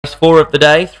4 of the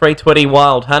day, 3:20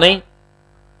 Wild Honey.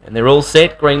 And they're all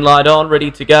set, green light on, ready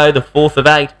to go, the 4th of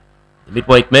 8, the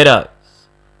Midweek Meadows.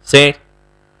 Set.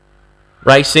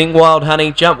 Racing, Wild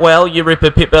Honey, jump well,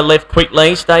 Eurippa Pippa left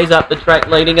quickly, stays up the track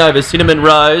leading over Cinnamon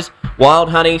Rose.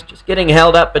 Wild Honey's just getting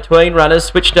held up between runners,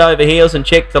 switched over heels and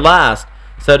checked to last.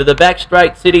 So to the back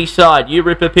straight city side,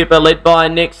 Eurippa Pippa led by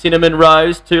next Cinnamon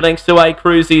Rose, 2 lengths away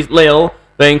Cruisy's Lil,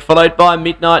 being followed by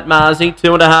Midnight Marzi,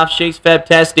 2.5 She's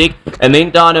Fabtastic, and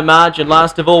then Dynamage, and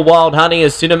last of all Wild Honey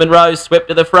as Cinnamon Rose swept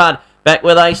to the front. Back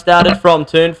where they started from,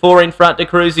 turn 4 in front to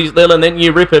Cruisy's Lil, and then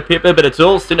Eurippa Pippa, but it's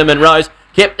all Cinnamon Rose.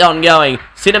 Kept on going.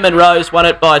 Cinnamon Rose won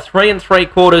it by 3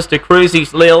 3/4 to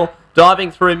Cruisy's Lil,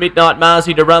 diving through Midnight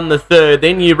Marzi to run the third.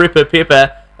 Then Eurippa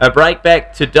Pippa, a break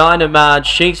back to Dynamage,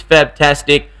 She's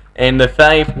Fabtastic, and the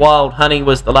fave Wild Honey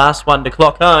was the last one to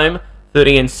clock home,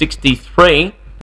 30 and 63.